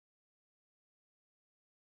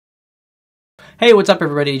Hey, what's up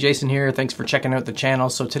everybody? Jason here. Thanks for checking out the channel.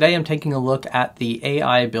 So today I'm taking a look at the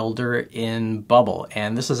AI builder in Bubble,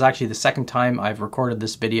 and this is actually the second time I've recorded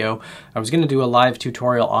this video. I was going to do a live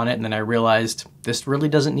tutorial on it, and then I realized this really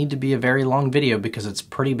doesn't need to be a very long video because it's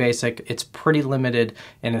pretty basic, it's pretty limited,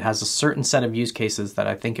 and it has a certain set of use cases that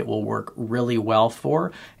I think it will work really well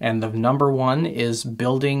for. And the number one is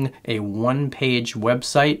building a one-page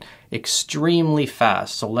website extremely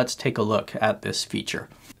fast. So let's take a look at this feature.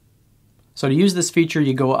 So to use this feature,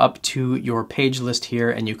 you go up to your page list here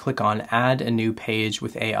and you click on Add a New Page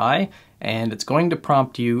with AI, and it's going to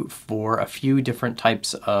prompt you for a few different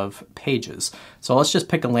types of pages. So let's just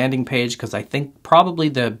pick a landing page because I think probably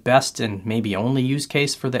the best and maybe only use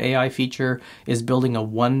case for the AI feature is building a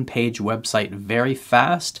one-page website very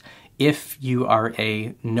fast if you are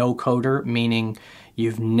a no-coder, meaning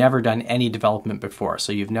you've never done any development before.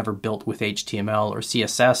 So you've never built with HTML or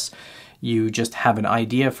CSS. You just have an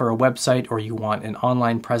idea for a website, or you want an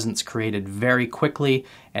online presence created very quickly,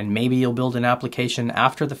 and maybe you'll build an application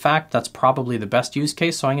after the fact. That's probably the best use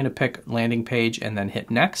case. So I'm going to pick landing page and then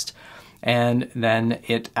hit next. And then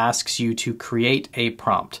it asks you to create a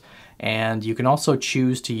prompt. And you can also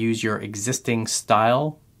choose to use your existing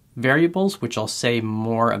style variables, which I'll say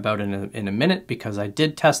more about in a minute because I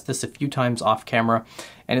did test this a few times off camera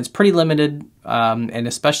and it's pretty limited, and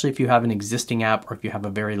especially if you have an existing app or if you have a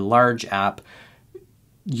very large app,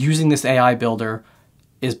 using this AI builder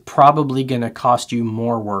is probably going to cost you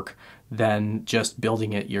more work than just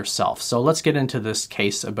building it yourself. So let's get into this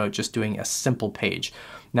case about just doing a simple page.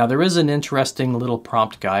 Now there is an interesting little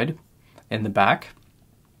prompt guide in the back.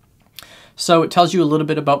 So it tells you a little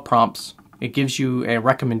bit about prompts. It gives you a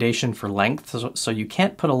recommendation for length, so you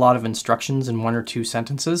can't put a lot of instructions in one or two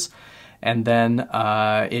sentences. And then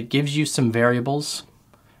it gives you some variables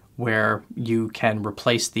where you can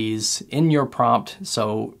replace these in your prompt.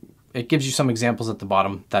 So it gives you some examples at the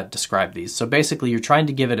bottom that describe these. So basically you're trying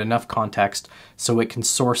to give it enough context so it can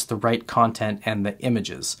source the right content and the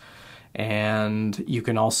images. And you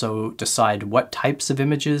can also decide what types of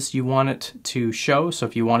images you want it to show. So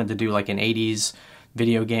if you wanted to do like an 80s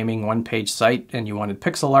video gaming one-page site and you wanted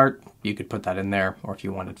pixel art, you could put that in there. Or if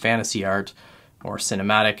you wanted fantasy art or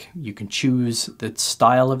cinematic, you can choose the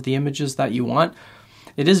style of the images that you want.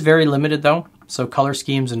 It is very limited though, so color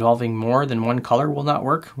schemes involving more than one color will not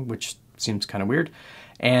work, which seems kind of weird.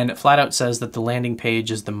 And it flat out says that the landing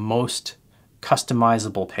page is the most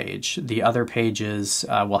customizable page. The other pages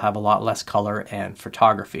will have a lot less color and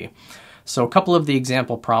photography. So a couple of the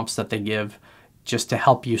example prompts that they give just to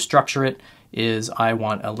help you structure it is I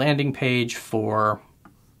want a landing page for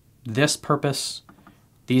this purpose.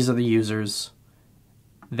 These are the users.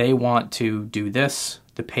 They want to do this.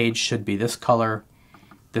 The page should be this color.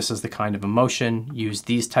 This is the kind of emotion. Use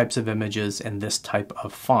these types of images and this type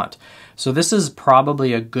of font. So this is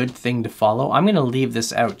probably a good thing to follow. I'm going to leave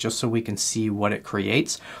this out just so we can see what it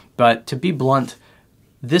creates. But to be blunt,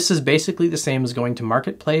 this is basically the same as going to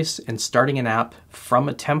Marketplace and starting an app from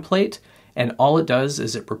a template. And all it does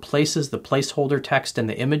is it replaces the placeholder text and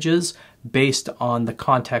the images based on the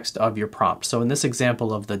context of your prompt. So in this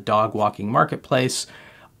example of the dog walking marketplace,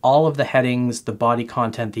 all of the headings, the body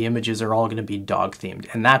content, the images are all going to be dog themed.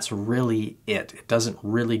 And that's really it. It doesn't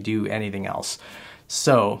really do anything else.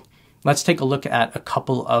 So let's take a look at a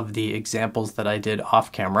couple of the examples that I did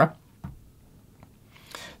off camera.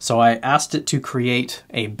 So I asked it to create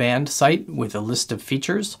a band site with a list of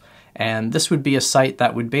features. And this would be a site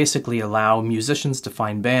that would basically allow musicians to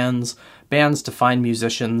find bands, bands to find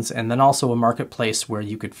musicians, and then also a marketplace where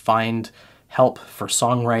you could find help for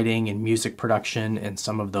songwriting and music production and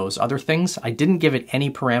some of those other things. I didn't give it any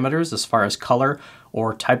parameters as far as color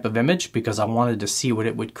or type of image because I wanted to see what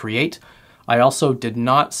it would create. I also did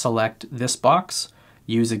not select this box,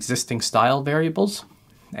 use existing style variables,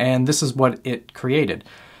 and this is what it created.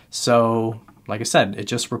 So like I said, it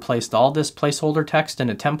just replaced all this placeholder text in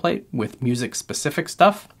a template with music-specific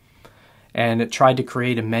stuff, and it tried to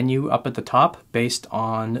create a menu up at the top based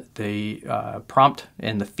on the prompt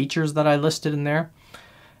and the features that I listed in there.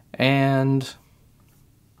 And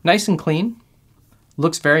nice and clean,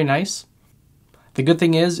 looks very nice. The good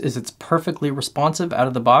thing is it's perfectly responsive out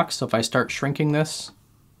of the box, so if I start shrinking this,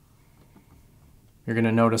 you're going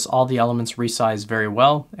to notice all the elements resize very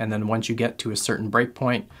well, and then once you get to a certain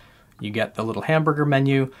breakpoint, you get the little hamburger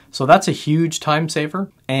menu. So that's a huge time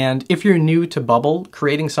saver. And if you're new to Bubble,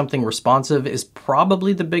 creating something responsive is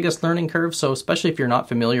probably the biggest learning curve. So especially if you're not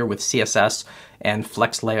familiar with CSS and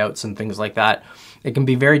flex layouts and things like that, it can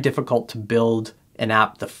be very difficult to build an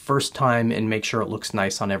app the first time and make sure it looks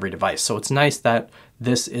nice on every device. So it's nice that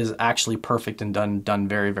this is actually perfect and done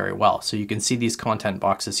very, very well. So you can see these content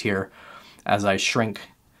boxes here as I shrink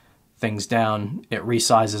things down, it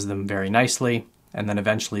resizes them very nicely, and then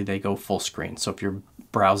eventually they go full screen. So if you're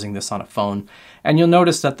browsing this on a phone, and you'll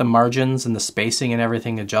notice that the margins and the spacing and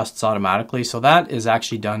everything adjusts automatically. So that is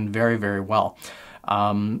actually done very, very well.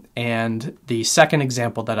 And the second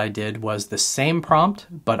example that I did was the same prompt,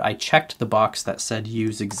 but I checked the box that said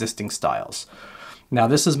use existing styles. Now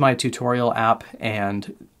this is my tutorial app,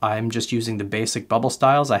 and I'm just using the basic bubble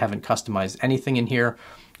styles. I haven't customized anything in here.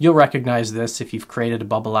 You'll recognize this if you've created a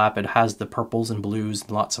bubble app. It has the purples and blues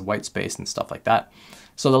and lots of white space and stuff like that.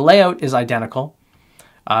 So the layout is identical.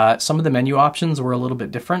 Some of the menu options were a little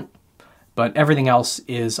bit different, but everything else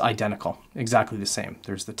is identical, exactly the same.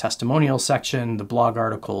 There's the testimonial section, the blog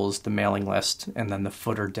articles, the mailing list, and then the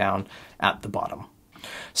footer down at the bottom.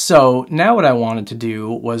 So now what I wanted to do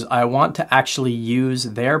was I want to actually use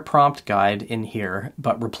their prompt guide in here,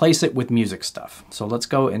 but replace it with music stuff. So let's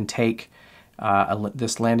go and take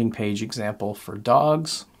this landing page example for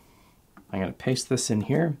dogs. I'm going to paste this in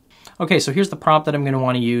here. Okay, so here's the prompt that I'm going to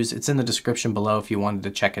want to use. It's in the description below if you wanted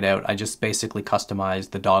to check it out. I just basically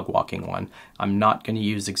customized the dog walking one. I'm not going to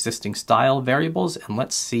use existing style variables, and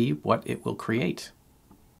let's see what it will create.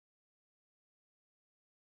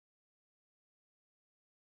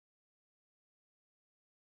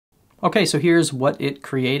 Okay, so here's what it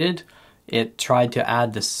created. It tried to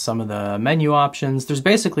add some of the menu options. There's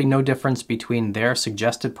basically no difference between their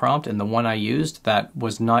suggested prompt and the one I used. That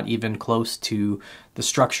was not even close to the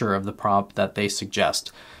structure of the prompt that they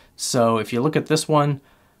suggest. So if you look at this one,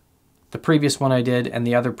 the previous one I did, and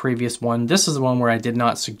the other previous one, this is the one where I did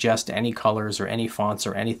not suggest any colors or any fonts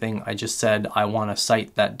or anything. I just said I want a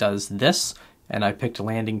site that does this, and I picked a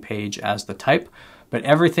landing page as the type. But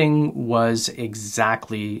everything was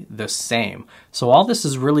exactly the same. So all this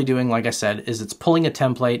is really doing, like I said, is it's pulling a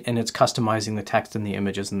template and it's customizing the text and the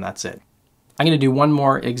images, and that's it. I'm going to do one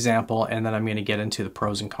more example, and then I'm going to get into the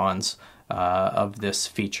pros and cons of this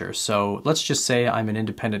feature. So let's just say I'm an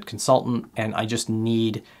independent consultant and I just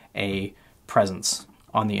need a presence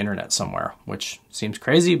on the internet somewhere, which seems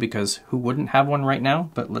crazy because who wouldn't have one right now?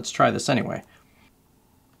 But let's try this anyway.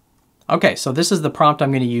 Okay, so this is the prompt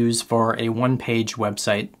I'm going to use for a one-page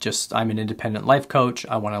website. I'm an independent life coach.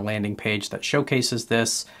 I want a landing page that showcases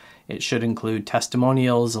this. It should include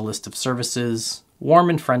testimonials, a list of services, warm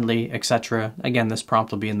and friendly, etc. Again, this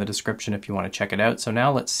prompt will be in the description if you want to check it out. So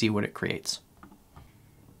now let's see what it creates.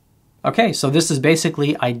 Okay, so this is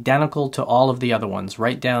basically identical to all of the other ones,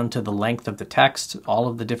 right down to the length of the text, all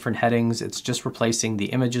of the different headings. It's just replacing the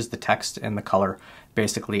images, the text, and the color,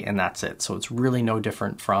 basically, and that's it. So it's really no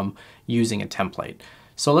different from using a template.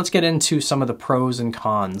 So let's get into some of the pros and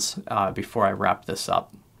cons before I wrap this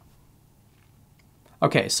up.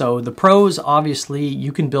 Okay, so the pros, obviously,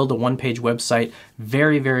 you can build a one-page website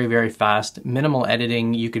very, very, very fast. Minimal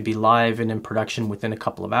editing, you could be live and in production within a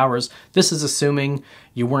couple of hours. This is assuming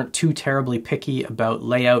you weren't too terribly picky about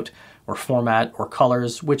layout or format or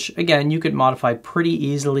colors, which again, you could modify pretty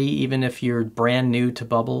easily even if you're brand new to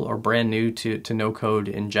Bubble or brand new to no code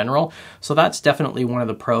in general. So that's definitely one of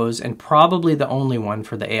the pros and probably the only one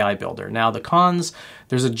for the AI builder. Now the cons,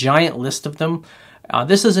 there's a giant list of them.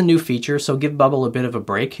 This is a new feature, so give Bubble a bit of a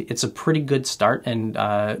break. It's a pretty good start, and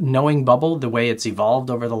knowing Bubble, the way it's evolved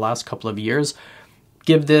over the last couple of years,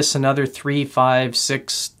 give this another 3, 5,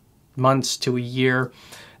 6 months to a year.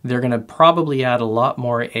 They're going to probably add a lot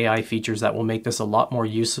more AI features that will make this a lot more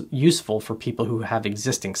useful for people who have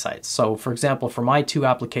existing sites. So for example, for my 2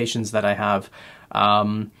 applications that I have,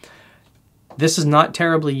 this is not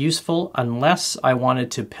terribly useful unless I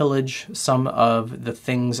wanted to pillage some of the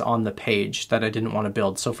things on the page that I didn't want to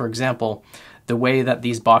build. So for example, the way that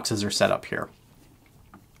these boxes are set up here.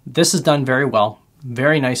 This is done very well,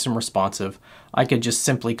 very nice and responsive. I could just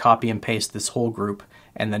simply copy and paste this whole group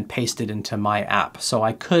and then paste it into my app. So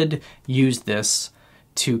I could use this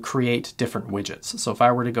to create different widgets. So if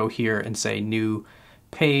I were to go here and say new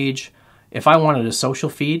page, if I wanted a social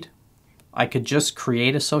feed, I could just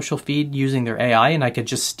create a social feed using their AI, and I could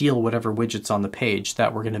just steal whatever widgets on the page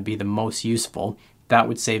that were going to be the most useful. That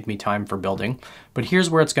would save me time for building. But here's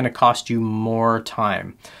where it's going to cost you more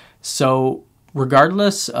time. So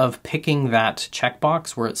regardless of picking that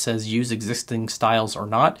checkbox where it says use existing styles or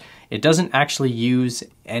not, it doesn't actually use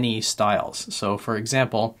any styles. So for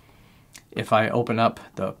example, if I open up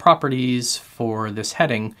the properties for this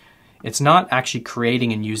heading, it's not actually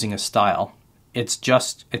creating and using a style.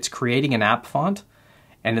 It's creating an app font,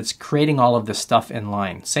 and it's creating all of this stuff in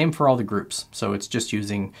line. Same for all the groups. So it's just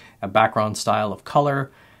using a background style of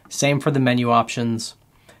color. Same for the menu options.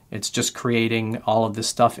 It's just creating all of this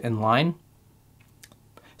stuff in line.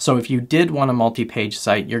 So if you did want a multi-page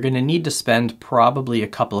site, you're going to need to spend probably a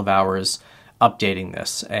couple of hours updating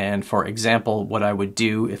this. And for example, what I would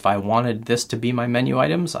do if I wanted this to be my menu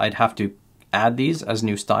items, I'd have to add these as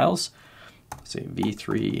new styles. Say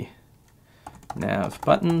V3 nav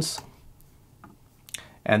buttons.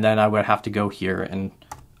 And then I would have to go here and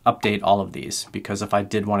update all of these, because if I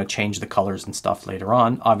did want to change the colors and stuff later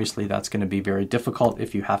on, obviously that's going to be very difficult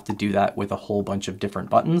if you have to do that with a whole bunch of different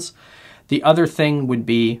buttons. The other thing would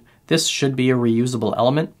be, this should be a reusable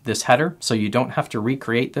element, this header, so you don't have to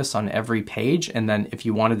recreate this on every page. And then if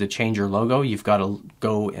you wanted to change your logo, you've got to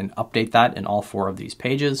go and update that in all 4 of these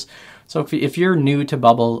pages. So if you're new to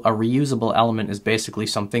Bubble, a reusable element is basically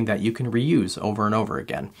something that you can reuse over and over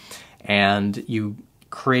again. And you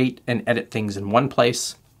create and edit things in one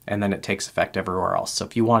place, and then it takes effect everywhere else. So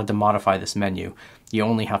if you wanted to modify this menu, you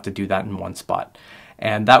only have to do that in one spot.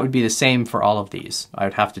 And that would be the same for all of these. I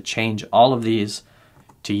would have to change all of these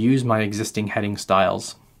to use my existing heading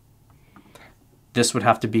styles. This would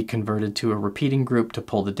have to be converted to a repeating group to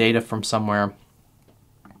pull the data from somewhere.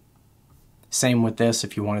 Same with this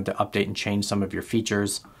if you wanted to update and change some of your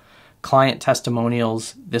features. Client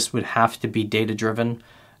testimonials, this would have to be data driven.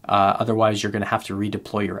 Otherwise, you're going to have to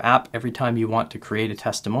redeploy your app every time you want to create a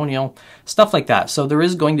testimonial, stuff like that. So there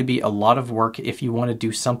is going to be a lot of work if you want to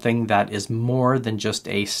do something that is more than just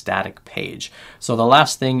a static page. So the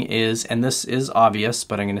last thing is, and this is obvious,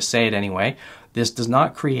 but I'm going to say it anyway, this does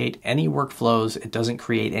not create any workflows. It doesn't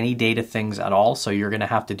create any data things at all. So you're going to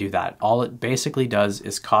have to do that. All it basically does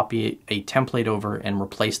is copy a template over and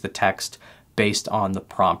replace the text based on the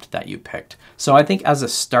prompt that you picked. So I think as a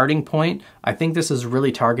starting point, I think this is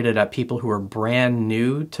really targeted at people who are brand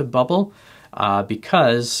new to Bubble,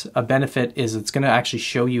 because a benefit is it's going to actually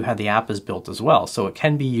show you how the app is built as well. So it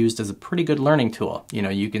can be used as a pretty good learning tool. You know,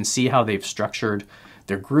 you can see how they've structured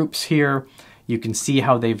their groups here. You can see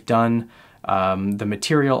how they've done the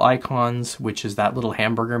material icons, which is that little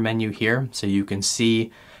hamburger menu here. So you can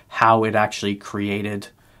see how it actually created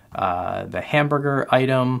the hamburger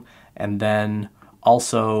item, and then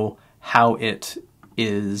also how it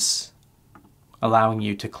is allowing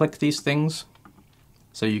you to click these things.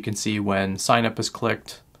 So you can see when sign up is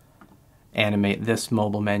clicked, animate this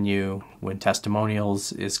mobile menu, when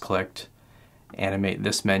testimonials is clicked, animate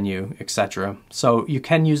this menu, etc. So you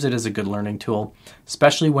can use it as a good learning tool,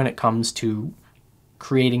 especially when it comes to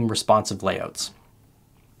creating responsive layouts.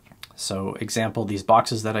 So example, these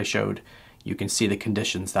boxes that I showed, you can see the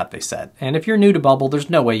conditions that they set. And if you're new to Bubble, there's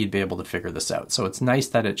no way you'd be able to figure this out. So it's nice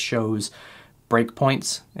that it shows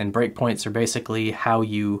breakpoints, and breakpoints are basically how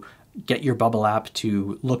you get your Bubble app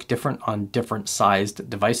to look different on different sized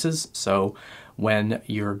devices. So when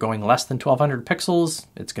you're going less than 1200 pixels,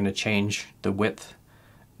 it's going to change the width,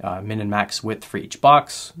 min and max width for each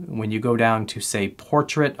box. When you go down to say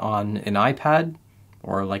portrait on an iPad,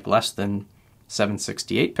 or like less than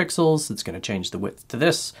 768 pixels, it's going to change the width to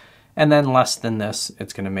this. And then less than this,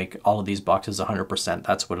 it's going to make all of these boxes 100%.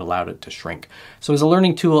 That's what allowed it to shrink. So as a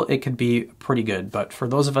learning tool, it could be pretty good. But for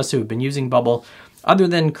those of us who have been using Bubble, other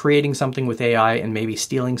than creating something with AI and maybe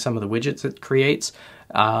stealing some of the widgets it creates,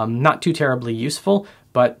 not too terribly useful,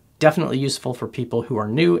 but definitely useful for people who are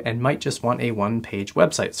new and might just want a one-page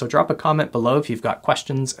website. So drop a comment below if you've got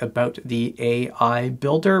questions about the AI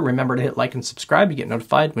builder. Remember to hit like and subscribe to get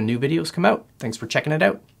notified when new videos come out. Thanks for checking it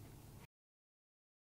out.